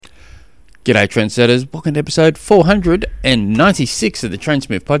G'day Trendsetters, welcome to episode 496 of the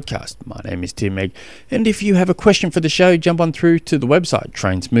Trainsmooth podcast. My name is Tim Meg, and if you have a question for the show, jump on through to the website,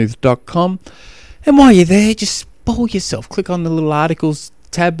 trainsmooth.com, and while you're there, just spoil yourself. Click on the little articles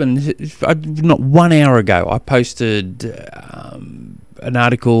tab, and not 1 hour ago, I posted an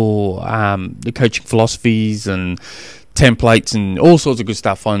article, the coaching philosophies and templates and all sorts of good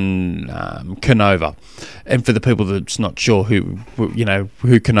stuff on Canova. And for the people that's not sure who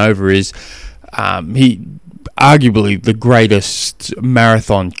Canova is, he arguably the greatest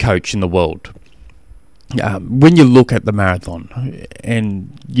marathon coach in the world. When you look at the marathon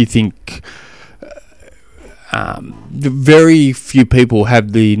and you think very few people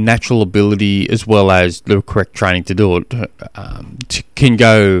have the natural ability as well as the correct training to do it, can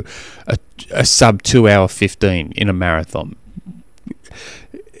go a sub 2 hour 15 in a marathon.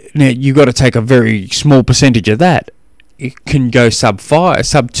 Now you've got to take a very small percentage of that. It can go sub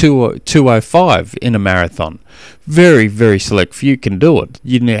 205 in a marathon. Very, very select few can do it.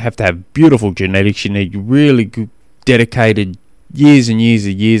 You have to have beautiful genetics. You need really good, dedicated years and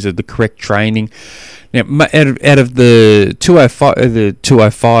years of the correct training. Now, out of the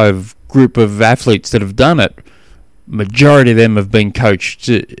 205 group of athletes that have done it, majority of them have been coached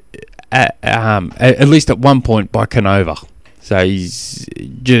at least at one point by Canova. So he's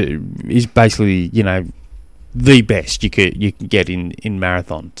basically, the best you can get in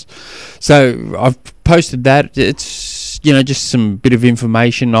marathons. So I've posted that. It's just some bit of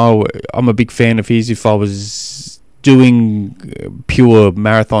information. I'm a big fan of his. If I was doing pure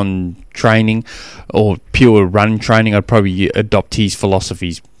marathon training or pure run training, I'd probably adopt his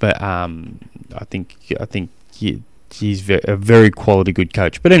philosophies. But I think he's a very quality good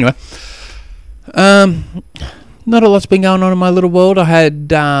coach. But anyway, not a lot's been going on in my little world. I had,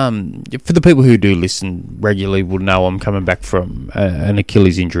 for the people who do listen regularly will know I'm coming back from an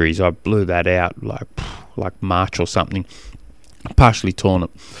Achilles injury. So I blew that out like March or something, partially torn it.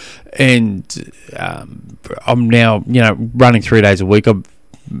 And I'm now, running 3 days a week.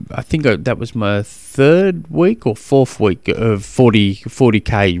 I think that was my third week or fourth week of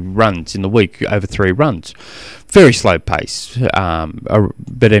 40k runs in the week, over 3 runs. Very slow pace.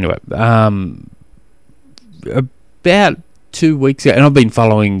 But anyway, about 2 weeks ago, and I've been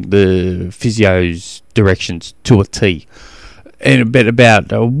following the physio's directions to a T. And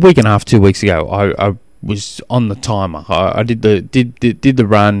about a week and a half, 2 weeks ago, I was on the timer. I did the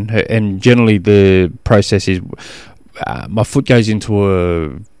run, and generally the process is my foot goes into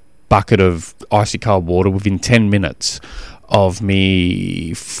a bucket of icy cold water within 10 minutes of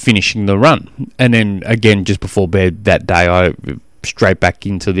me finishing the run, and then again just before bed that day I straight back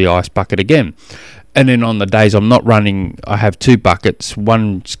into the ice bucket again. And then on the days I'm not running, I have 2 buckets.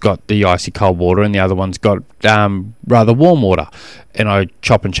 One's got the icy cold water and the other one's got rather warm water. And I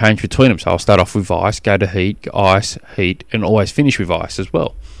chop and change between them. So I'll start off with ice, go to heat, ice, heat, and always finish with ice as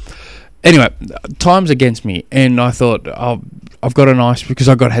well. Anyway, time's against me. And I thought, I've got an ice because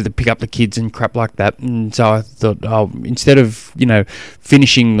I had to pick up the kids and crap like that. And so I thought, instead of,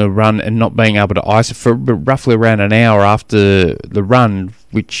 finishing the run and not being able to ice it for roughly around an hour after the run,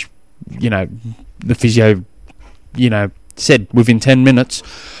 which, the physio, said within 10 minutes,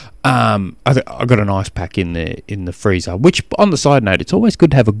 I got an ice pack in the freezer, which on the side note, it's always good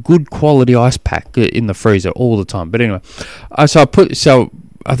to have a good quality ice pack in the freezer all the time. But anyway, so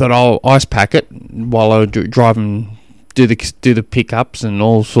I thought I'll ice pack it while I drive and do the pickups and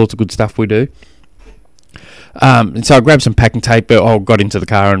all sorts of good stuff we do. And so I grabbed some packing tape. I got into the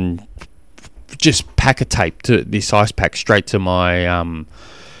car and just pack a tape to this ice pack straight to my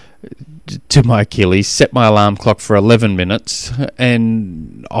Achilles, set my alarm clock for 11 minutes,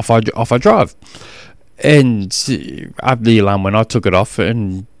 and off I drive. And after the alarm went, I took it off,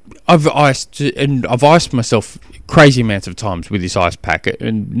 and I've iced myself crazy amounts of times with this ice pack,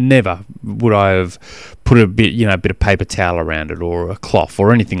 and never would I have put a bit of paper towel around it or a cloth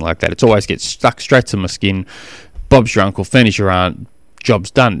or anything like that. It's always gets stuck straight to my skin. Bob's your uncle, furnish your aunt.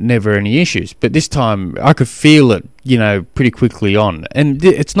 Job's done, never any issues. But this time I could feel it, pretty quickly on. And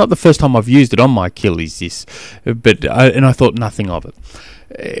it's not the first time I've used it on my Achilles, but I thought nothing of it.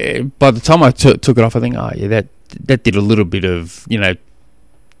 By the time I took it off, I think, that did a little bit of,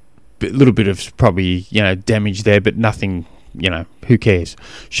 probably, damage there, but nothing, who cares?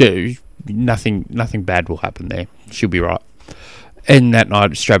 Nothing bad will happen there. She'll be right. And that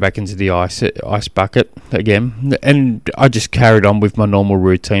night, straight back into the ice bucket again, and I just carried on with my normal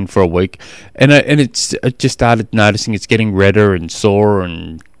routine for a week, and I just started noticing it's getting redder and sore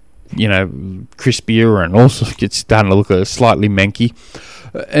and crispier, and also it's starting to look slightly manky.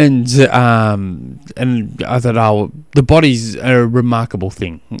 And I thought, oh, the body's a remarkable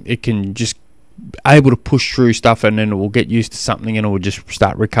thing. It can just able to push through stuff, and then it will get used to something, and it will just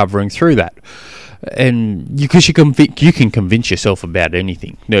start recovering through that. And because you can convince yourself about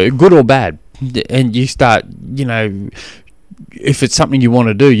anything, good or bad, and you start, if it's something you want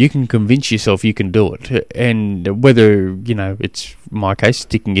to do, you can convince yourself you can do it. And whether, it's my case,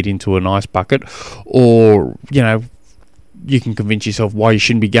 sticking it into an ice bucket, or, you can convince yourself why you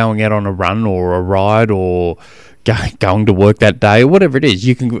shouldn't be going out on a run or a ride or going to work that day, or whatever it is.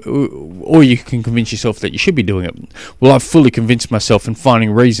 You can convince yourself that you should be doing it. Well, I've fully convinced myself and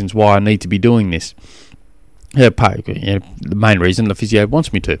finding reasons why I need to be doing this. The main reason the physio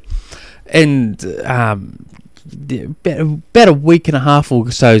wants me to. And about a week and a half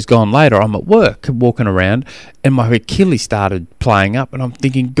or so has gone later, I'm at work walking around, and my Achilles started playing up, and I'm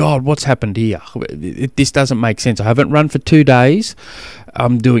thinking, God, what's happened here? This doesn't make sense. I haven't run for 2 days.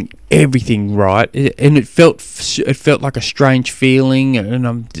 I'm doing everything right, and it felt like a strange feeling,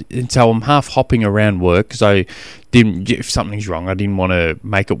 and so I'm half hopping around work because I didn't. If something's wrong, I didn't want to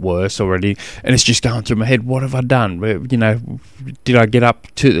make it worse already, and it's just going through my head. What have I done? Did I get up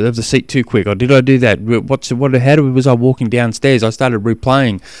to the seat too quick, or did I do that? How was I walking downstairs? I started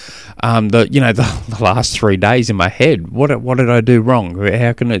replaying the last 3 days in my head. What did I do wrong?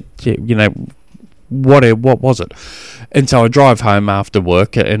 How can it? What was it? And so I drive home after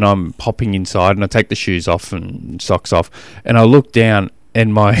work, and I'm hopping inside, and I take the shoes off and socks off, and I look down,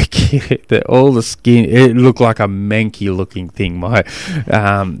 and all the skin, it looked like a manky looking thing.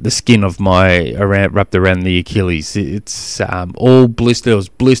 The skin of wrapped around the Achilles. It's all blister. It was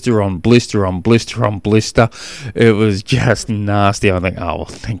blister on blister on blister on blister. It was just nasty. I think, oh well,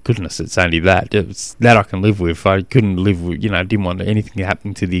 thank goodness it's only that. It's that I can live with. I couldn't live with, didn't want anything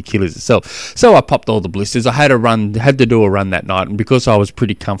happening to the Achilles itself. So I popped all the blisters. I had to do a run that night, and because I was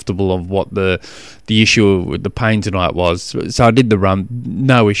pretty comfortable of what the issue with the pain tonight was, so I did the run,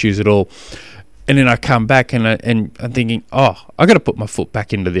 no issues at all. And then I come back, and I'm thinking, I got to put my foot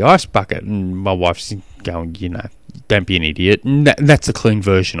back into the ice bucket. And my wife's going, don't be an idiot. And that's a clean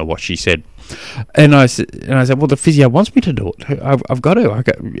version of what she said. And I said, well, the physio wants me to do it. I've got to.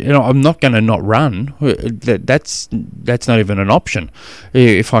 I'm not going to not run. That's not even an option.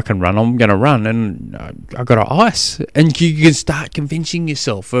 If I can run, I'm going to run. And I've got to ice. And you can start convincing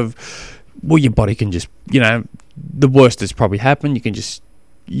yourself of, well, your body can just, the worst has probably happened. You can just,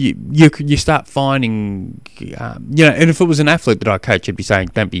 you start finding, and if it was an athlete that I coach, I'd be saying,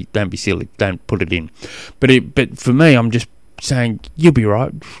 don't be silly, don't put it in. But for me, I'm just saying, you'll be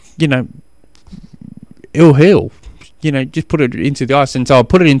right. It'll heal. Just put it into the ice. And so I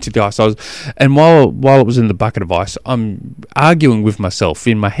put it into the ice. And while it was in the bucket of ice, I'm arguing with myself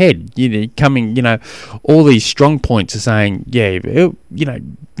in my head. All these strong points are saying,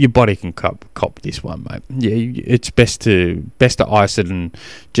 your body can cop this one, mate. Yeah, it's best to ice it and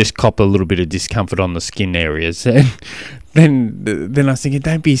just cop a little bit of discomfort on the skin areas. And then I was thinking,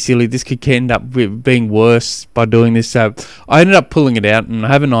 don't be silly. This could end up being worse by doing this. So I ended up pulling it out, and I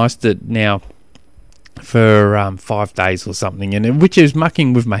haven't iced it now for 5 days or something, and which is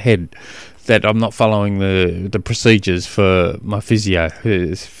mucking with my head that I'm not following the procedures for my physio.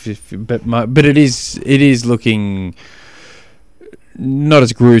 But it is looking not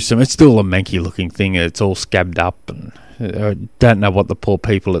as gruesome. It's still a manky looking thing. It's all scabbed up, and I don't know what the poor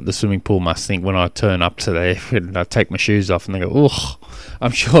people at the swimming pool must think when I turn up to there and I take my shoes off and they go, ugh.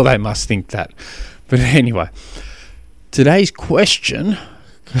 I'm sure they must think that. But anyway, today's question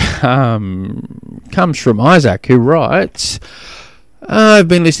comes from Isaac, who writes, I've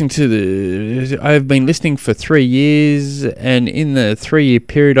been listening for 3 years, and in the 3-year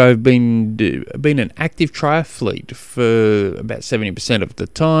period I've been an active triathlete for about 70% of the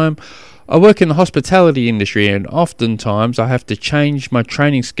time. I work in the hospitality industry, and oftentimes I have to change my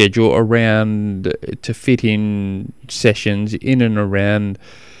training schedule around to fit in sessions in and around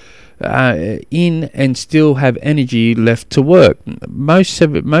and still have energy left to work. Most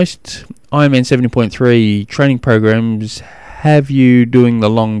Ironman 70.3 training programs have you doing the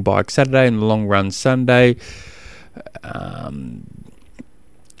long bike Saturday and the long run Sunday.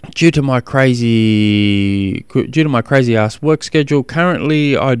 Due to my crazy ass work schedule,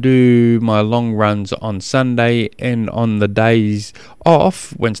 currently I do my long runs on Sunday, and on the days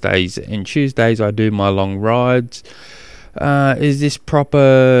off, Wednesdays and Tuesdays, I do my long rides. Is this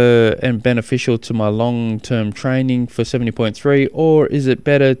proper and beneficial to my long-term training for 70.3, or is it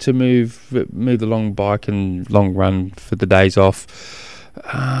better to move the long bike and long run for the days off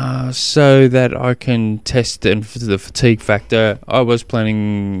so that I can test the fatigue factor? I was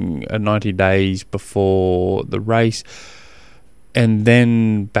planning 90 days before the race, and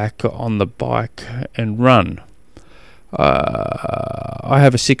then back on the bike and run. I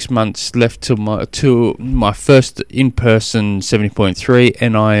have 6 months left to my first in-person 70.3,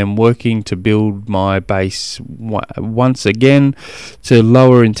 and I am working to build my base once again to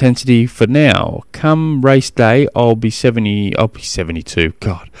lower intensity for now. Come race day, I'll be 72.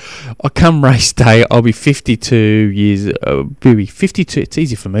 God, come race day, I'll be 52 years. 52. It's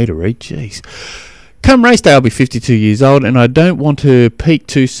easy for me to read. Jeez. Come race day, I'll be 52 years old, and I don't want to peak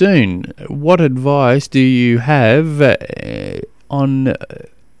too soon. What advice do you have on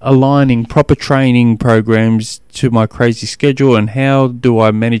aligning proper training programs to my crazy schedule, and how do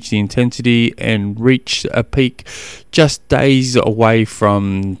I manage the intensity and reach a peak just days away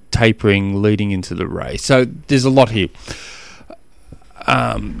from tapering leading into the race? So there's a lot here.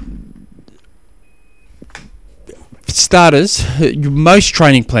 Starters, most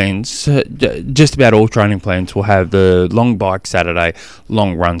training plans, just about all training plans, will have the long bike Saturday,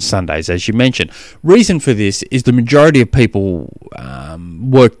 long run Sundays, as you mentioned. Reason for this is the majority of people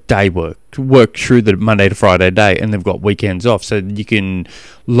work through the Monday to Friday day, and they've got weekends off, so you can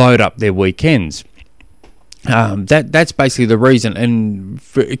load up their weekends. That's basically the reason, and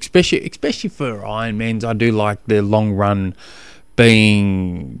especially for Ironmans, I do like the long run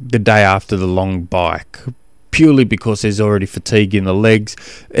being the day after the long bike, purely because there's already fatigue in the legs.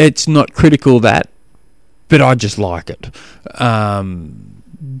 It's not critical that, but I just like it.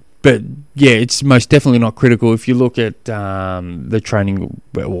 But yeah, it's most definitely not critical. If you look at the training,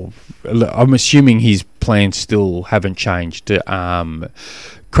 well, I'm assuming his plans still haven't changed.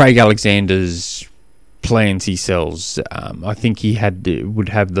 Craig Alexander's plans he sells, I think he would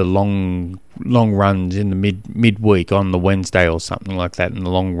have the long runs in the midweek on the Wednesday or something like that, and the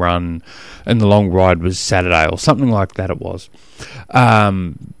long run and the long ride was Saturday or something like that. It was,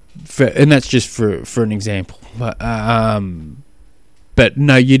 and that's just for an example. But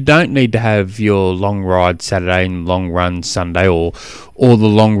no, you don't need to have your long ride Saturday and long run Sunday, or the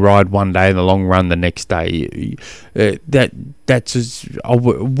long ride one day and the long run the next day. I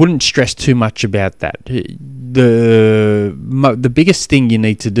wouldn't stress too much about that. The biggest thing you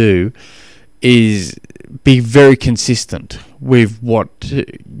need to do is be very consistent with what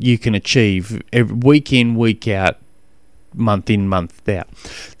you can achieve week in, week out, month in, month out.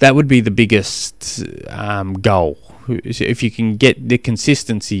 That would be the biggest goal. If you can get the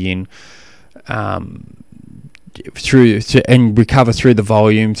consistency in and recover through the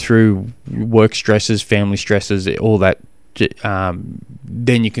volume, through work stresses, family stresses, all that,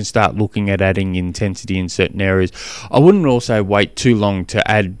 then you can start looking at adding intensity in certain areas. I wouldn't also wait too long to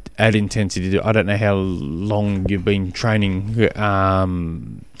add intensity. I don't know how long you've been training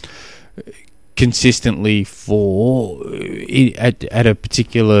consistently for at a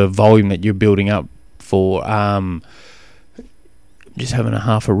particular volume that you're building up for. Just having a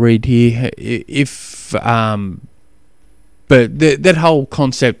half a read here. But that whole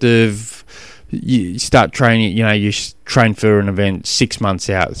concept of you start training, you train for an event 6 months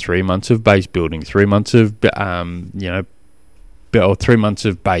out, 3 months of base building, 3 months of or 3 months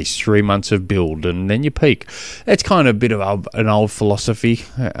of base, 3 months of build, and then you peak. That's kind of a bit of an old philosophy.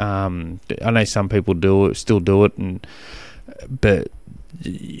 I know some people still do it, but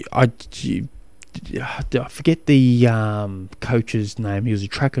I forget the coach's name. He was a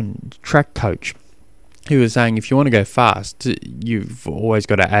track coach. He was saying if you want to go fast, you've always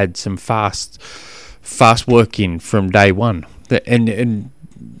got to add some fast work in from day one, and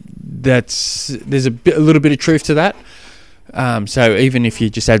there's a little bit of truth to that. So even if you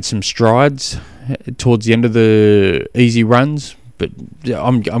just add some strides towards the end of the easy runs, but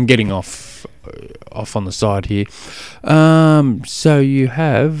I'm getting off on the side here. So you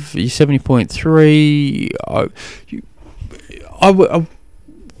have your 70.3.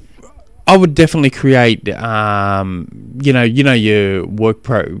 I would definitely create,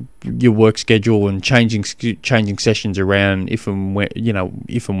 your work schedule and changing sessions around if and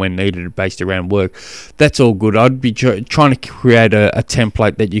when needed based around work. That's all good. I'd be trying to create a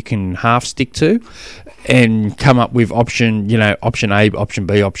template that you can half stick to, and come up with option A, option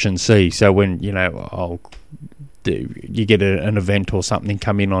B, option C. So when you get an event or something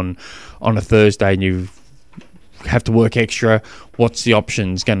come in on a Thursday and you have to work extra, what's the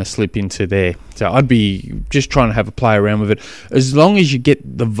options going to slip into there? So I'd be just trying to have a play around with it. As long as you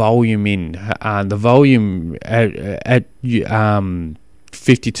get the volume in, the volume at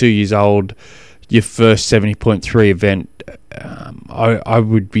 52 years old, your first 70.3 event, I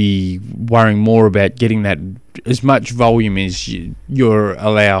would be worrying more about getting that as much volume as your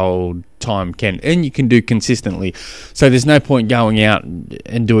allowed time can, and you can do consistently. So there's no point going out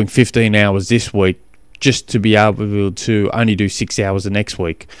and doing 15 hours this week just to be able to only do 6 hours the next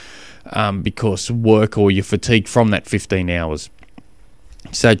week, because work or you're fatigued from that 15 hours.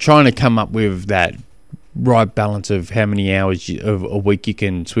 So trying to come up with that right balance of how many hours of a week you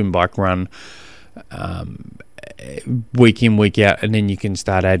can swim, bike, run, week in, week out, and then you can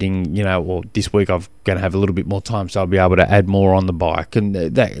start adding, well, this week I'm going to have a little bit more time, so I'll be able to add more on the bike and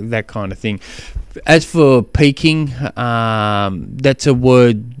that kind of thing. As for peaking, that's a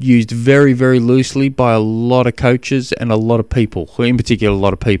word used very, very loosely by a lot of coaches and a lot of people, in particular a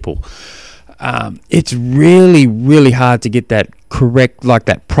lot of people. It's really, really hard to get that correct, like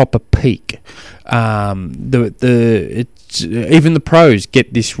that proper peak. Even the pros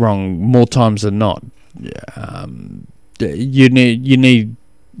get this wrong more times than not. You need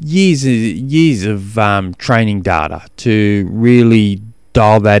years of training data to really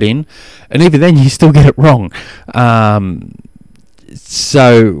dial that in, and even then you still get it wrong.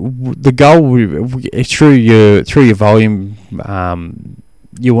 So the goal through your volume,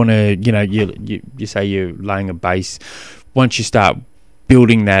 you want to, you say you're laying a base. Once you start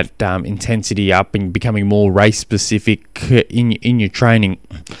building that intensity up and becoming more race specific in your training,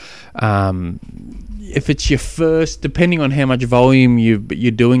 if it's your first, depending on how much volume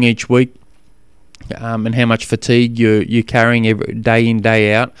you're doing each week, and how much fatigue you're carrying every day in,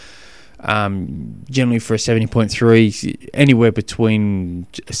 day out, generally for a 70.3, anywhere between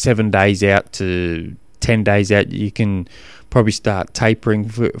 7 days out to 10 days out, you can probably start tapering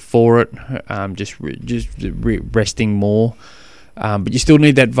for it, just resting more, but you still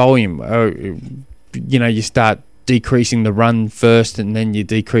need that volume. You start decreasing the run first, and then you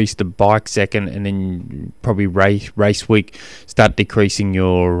decrease the bike second, and then probably race week start decreasing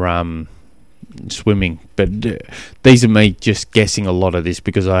your swimming. But these are me just guessing a lot of this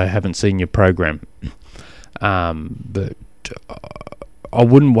because I haven't seen your program. But I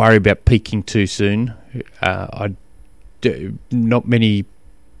wouldn't worry about peaking too soon. Not many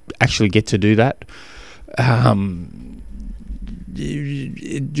actually get to do that. And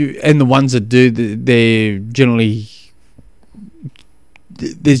the ones that do,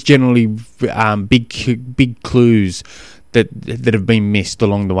 there's generally big clues that have been missed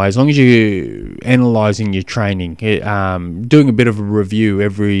along the way. As long as you're analysing your training, doing a bit of a review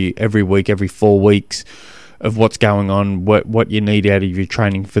every week, every 4 weeks of what's going on, what you need out of your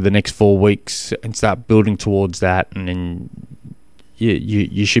training for the next 4 weeks, and start building towards that, and then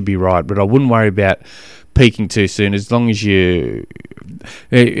you should be right. But I wouldn't worry about peaking too soon. As long as you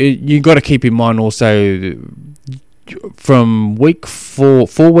got to keep in mind also, from week 4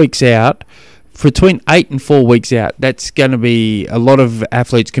 weeks out, between 8 and 4 weeks out, that's going to be a lot of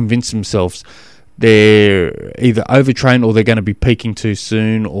athletes convince themselves they're either overtrained or they're going to be peaking too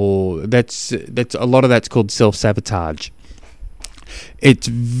soon, or that's a lot of that's called self-sabotage. It's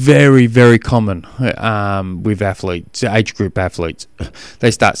very, very common with athletes, age group athletes. They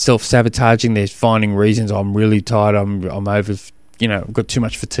start self-sabotaging. They're finding reasons. I'm really tired. I'm over. I've got too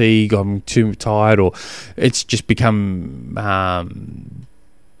much fatigue. I'm too tired, or it's just become.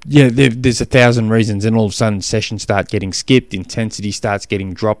 There's 1,000 reasons, and all of a sudden sessions start getting skipped. Intensity starts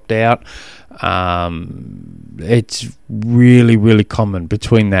getting dropped out. It's really, really common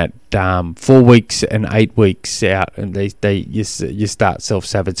between that 4 weeks and 8 weeks out, and you start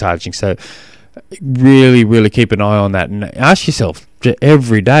self-sabotaging. So really, really keep an eye on that, and ask yourself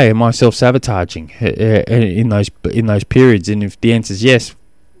every day: am I self-sabotaging in those periods? And if the answer is yes,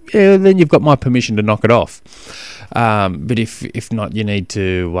 then you've got my permission to knock it off. But if not, you need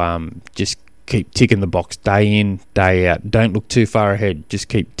to just keep ticking the box day in, day out. Don't look too far ahead. Just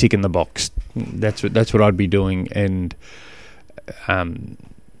keep ticking the box. That's what I'd be doing, and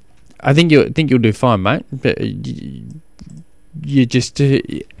I think you'll do fine, mate. But you just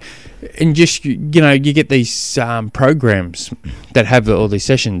you get these programs that have all these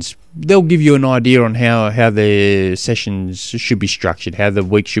sessions. They'll give you an idea on how the sessions should be structured, how the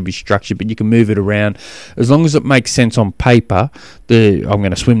week should be structured, but you can move it around as long as it makes sense on paper. I'm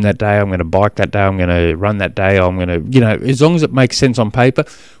going to swim that day, I'm going to bike that day, I'm going to run that day, I'm going to, as long as it makes sense on paper,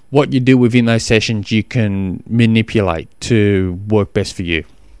 what you do within those sessions you can manipulate to work best for you.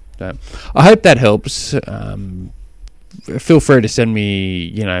 So I hope that helps. Feel free to send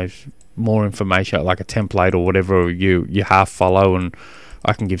me, more information, like a template or whatever you half follow, and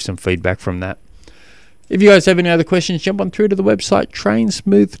I can give some feedback from that. If you guys have any other questions, jump on through to the website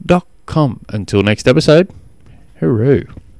trainsmooth.com. Until next episode, hooroo.